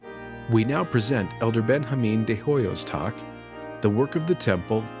We now present Elder Benjamín de Hoyos' talk, The Work of the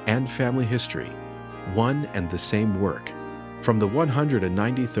Temple and Family History, One and the Same Work, from the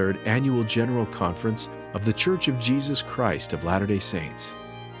 193rd Annual General Conference of the Church of Jesus Christ of Latter-day Saints.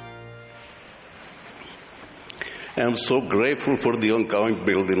 I am so grateful for the ongoing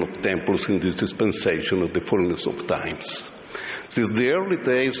building of temples in this dispensation of the fullness of times. Since the early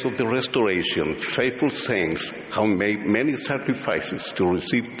days of the Restoration, faithful saints have made many sacrifices to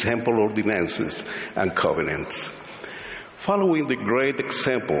receive temple ordinances and covenants. Following the great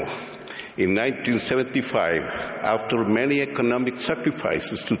example, in 1975, after many economic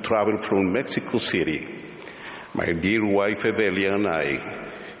sacrifices to travel from Mexico City, my dear wife Evelia and I,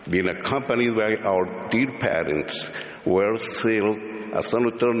 being accompanied by our dear parents, were sealed as an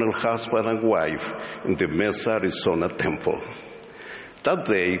eternal husband and wife in the Mesa, Arizona temple. That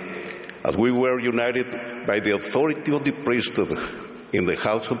day, as we were united by the authority of the priesthood in the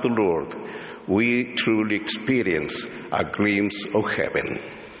house of the Lord, we truly experienced a glimpse of heaven.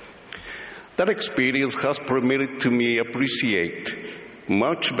 That experience has permitted to me appreciate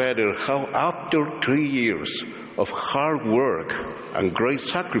much better how after 3 years of hard work and great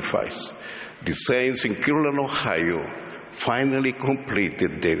sacrifice, the saints in Kirtland, Ohio, finally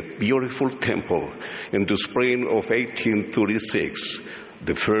completed their beautiful temple in the spring of 1836,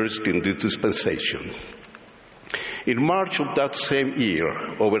 the first in this dispensation. In March of that same year,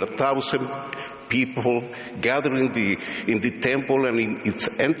 over 1,000 people gathered in the temple and in its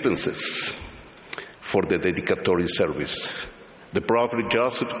entrances for the dedicatory service. The prophet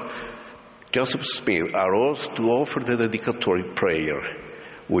Joseph Smith arose to offer the dedicatory prayer,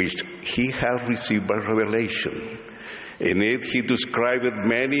 which he had received by revelation. In it, he described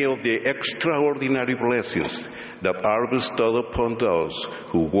many of the extraordinary blessings that are bestowed upon those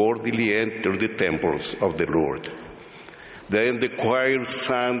who worthily enter the temples of the Lord. Then the choir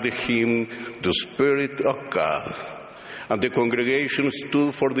sang the hymn, "The Spirit of God," and the congregation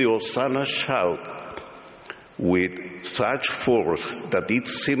stood for the Hosanna shout with such force that it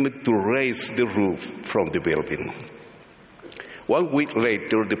seemed to raise the roof from the building. 1 week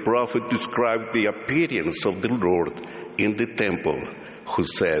later, the prophet described the appearance of the Lord in the temple, who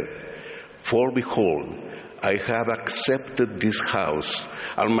said, "For behold, I have accepted this house,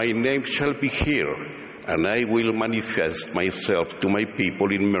 and my name shall be here, and I will manifest myself to my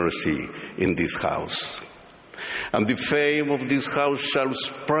people in mercy in this house. And the fame of this house shall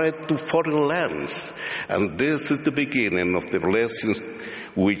spread to foreign lands, and this is the beginning of the blessings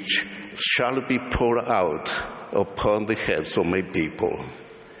which shall be poured out upon the heads of my people."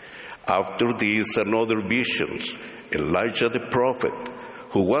 After these and other visions, Elijah the prophet,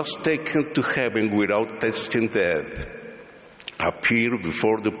 who was taken to heaven without tasting death, appeared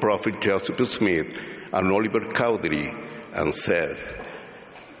before the prophet Joseph Smith and Oliver Cowdery and said,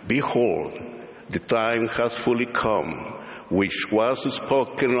 "Behold, the time has fully come, which was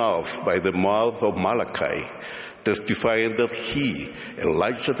spoken of by the mouth of Malachi, testifying that he,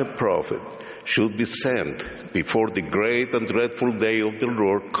 Elijah the prophet, should be sent before the great and dreadful day of the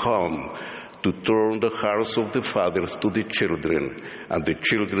Lord come, to turn the hearts of the fathers to the children, and the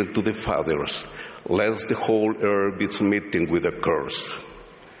children to the fathers, lest the whole earth be smitten with a curse.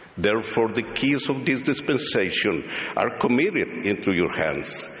 Therefore the keys of this dispensation are committed into your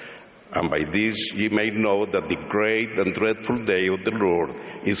hands, and by this ye may know that the great and dreadful day of the Lord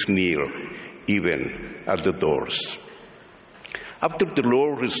is near, even at the doors." After the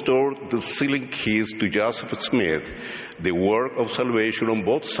Lord restored the sealing keys to Joseph Smith, the work of salvation on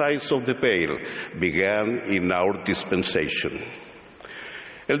both sides of the veil began in our dispensation.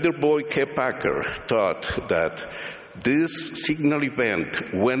 Elder Boyd K. Packer taught that this signal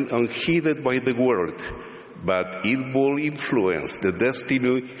event went unheeded by the world, but it will influence the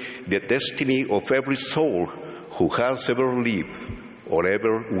destiny of every soul who has ever lived or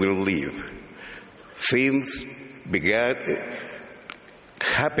ever will live. Things began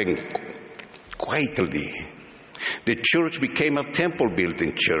happened quietly. The church became a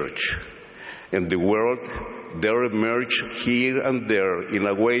temple-building church. In the world, there emerged here and there, in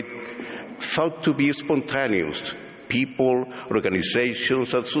a way thought to be spontaneous, people,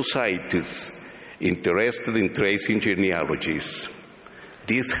 organizations, and societies interested in tracing genealogies.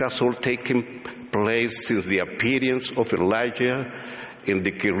 This has all taken place since the appearance of Elijah in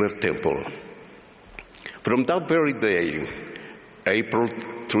the Kirtland temple. From that very day, April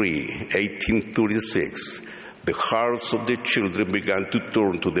 3, 1836, the hearts of the children began to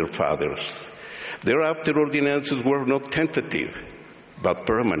turn to their fathers. Thereafter, ordinances were not tentative, but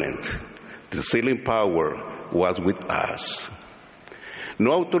permanent. The sealing power was with us.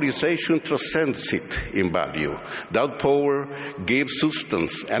 No authorization transcends it in value. That power gives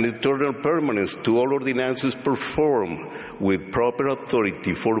substance and eternal permanence to all ordinances performed with proper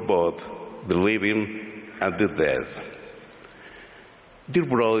authority for both the living and the dead. Dear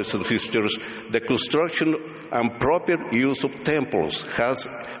brothers and sisters, the construction and proper use of temples has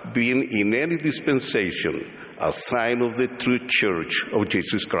been in any dispensation a sign of the true Church of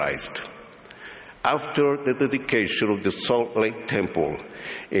Jesus Christ. After the dedication of the Salt Lake Temple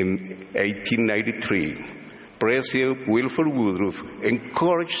in 1893, President Wilford Woodruff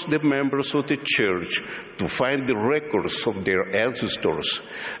encouraged the members of the church to find the records of their ancestors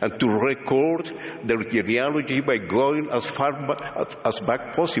and to record their genealogy by going as far as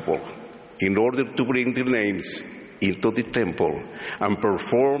back possible in order to bring their names into the temple and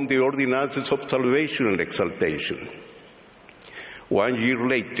perform the ordinances of salvation and exaltation. 1 year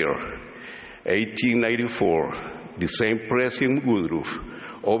later, 1894, the same President Woodruff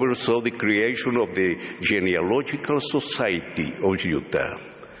oversaw the creation of the Genealogical Society of Utah.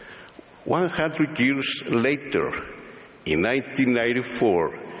 100 years later, in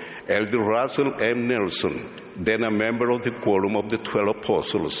 1994, Elder Russell M. Nelson, then a member of the Quorum of the 12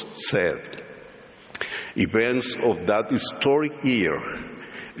 Apostles, said, "Events of that historic year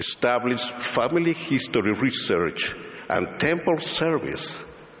established family history research and temple service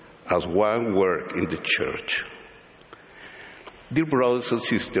as one work in the church." Dear brothers and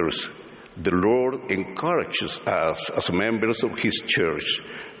sisters, the Lord encourages us as members of His church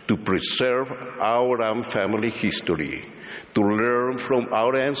to preserve our own family history, to learn from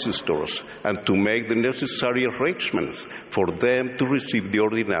our ancestors, and to make the necessary arrangements for them to receive the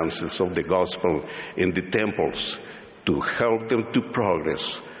ordinances of the gospel in the temples, to help them to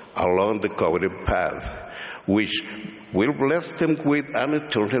progress along the covenant path, which will bless them with an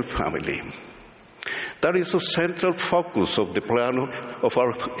eternal family. That is a central focus of the plan of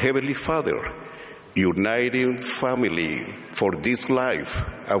our Heavenly Father, uniting family for this life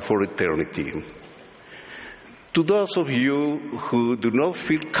and for eternity. To those of you who do not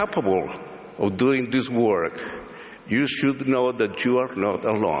feel capable of doing this work, you should know that you are not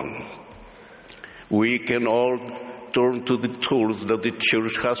alone. We can all turn to the tools that the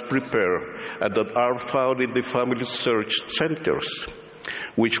Church has prepared and that are found in the Family Search Centers,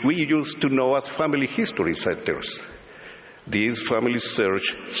 which we used to know as Family History Centers. These Family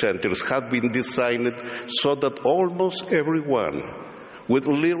Search Centers have been designed so that almost everyone, with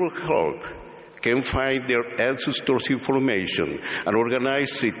little help, can find their ancestors' information and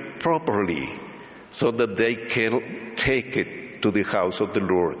organize it properly so that they can take it to the house of the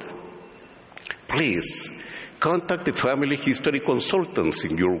Lord. Please, contact the family history consultants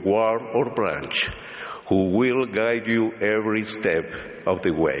in your ward or branch who will guide you every step of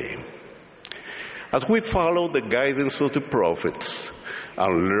the way. As we follow the guidance of the prophets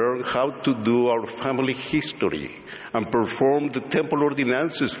and learn how to do our family history and perform the temple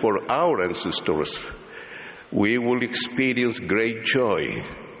ordinances for our ancestors, we will experience great joy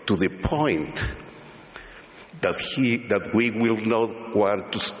to the point that we will not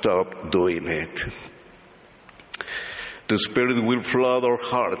want to stop doing it. The Spirit will flood our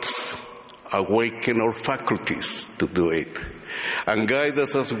hearts, awaken our faculties to do it, and guide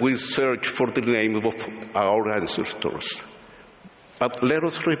us as we search for the name of our ancestors. But let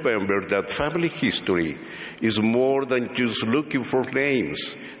us remember that family history is more than just looking for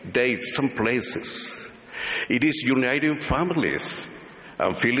names, dates, and places. It is uniting families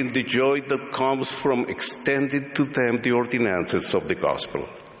and feeling the joy that comes from extending to them the ordinances of the gospel.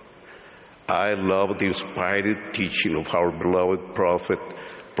 I love the inspired teaching of our beloved prophet,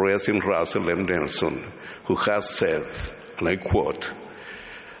 President Russell M. Nelson, who has said, and I quote,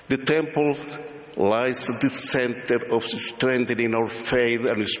 "The temple lies at the center of strengthening our faith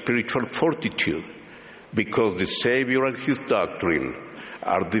and spiritual fortitude, because the Savior and His doctrine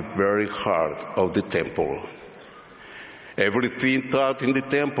are the very heart of the temple. Everything taught in the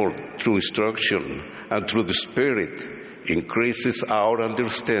temple through instruction and through the Spirit increases our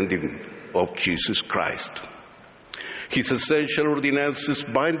understanding of Jesus Christ. His essential ordinances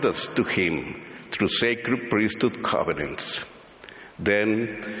bind us to Him through sacred priesthood covenants.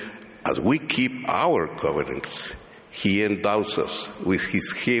 Then, as we keep our covenants, He endows us with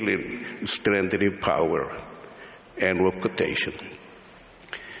His healing, strengthening power." End of quotation.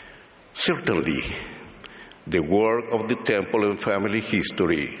 Certainly, the work of the temple and family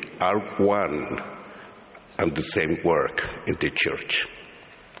history are one and the same work in the church.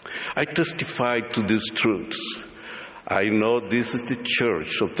 I testify to these truths. I know this is the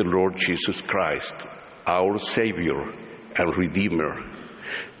church of the Lord Jesus Christ, our Savior and Redeemer,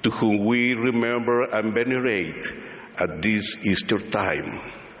 to whom we remember and venerate at this Easter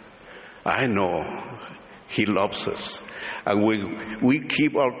time. I know He loves us, and we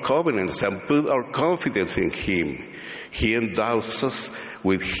keep our covenants and put our confidence in Him. He endows us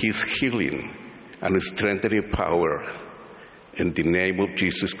with His healing and strengthening power. In the name of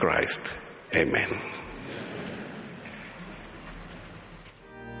Jesus Christ, amen.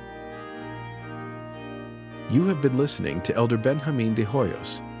 You have been listening to Elder Benjamín de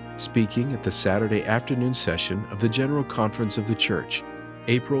Hoyos, speaking at the Saturday afternoon session of the General Conference of the Church,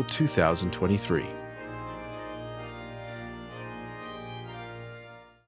 April 2023.